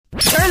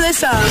Turn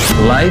this up.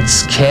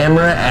 Lights,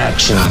 camera,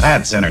 action. Now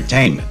that's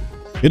entertainment.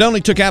 It only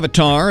took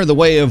Avatar, The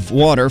Way of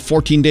Water,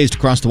 14 days to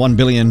cross the $1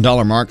 billion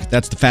mark.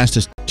 That's the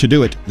fastest to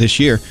do it this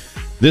year.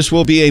 This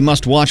will be a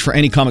must-watch for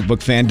any comic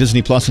book fan.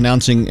 Disney Plus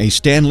announcing a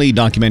Stan Lee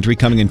documentary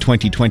coming in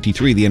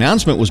 2023. The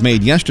announcement was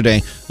made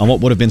yesterday on what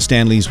would have been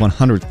Stan Lee's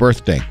 100th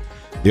birthday.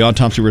 The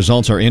autopsy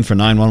results are in for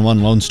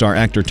 911 Lone Star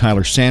actor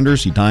Tyler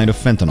Sanders. He died of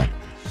fentanyl.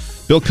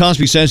 Bill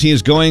Cosby says he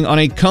is going on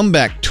a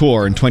comeback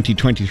tour in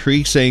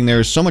 2023, saying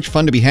there is so much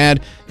fun to be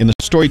had in the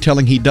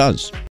storytelling he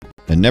does.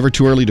 And never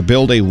too early to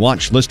build a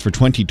watch list for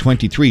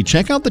 2023.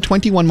 Check out the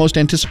 21 most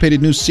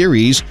anticipated new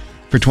series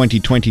for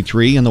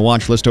 2023 and the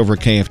watch list over at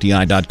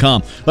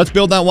KFDI.com. Let's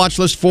build that watch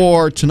list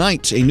for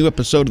tonight. A new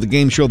episode of the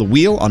game show The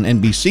Wheel on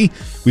NBC.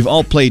 We've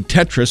all played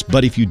Tetris,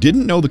 but if you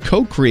didn't know the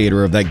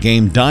co-creator of that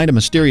game died a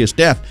mysterious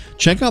death,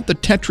 check out the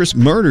Tetris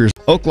Murders.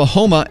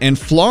 Oklahoma and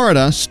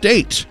Florida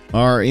State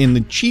are in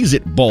the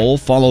Cheez-It Bowl,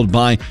 followed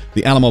by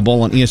the Alamo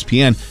Bowl on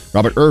ESPN.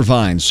 Robert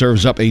Irvine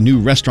serves up a new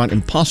Restaurant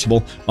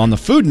Impossible on the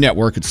Food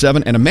Network at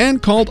 7, and A Man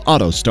Called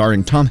Otto,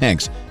 starring Tom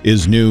Hanks,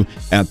 is new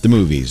at the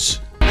movies.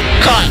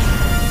 Cut!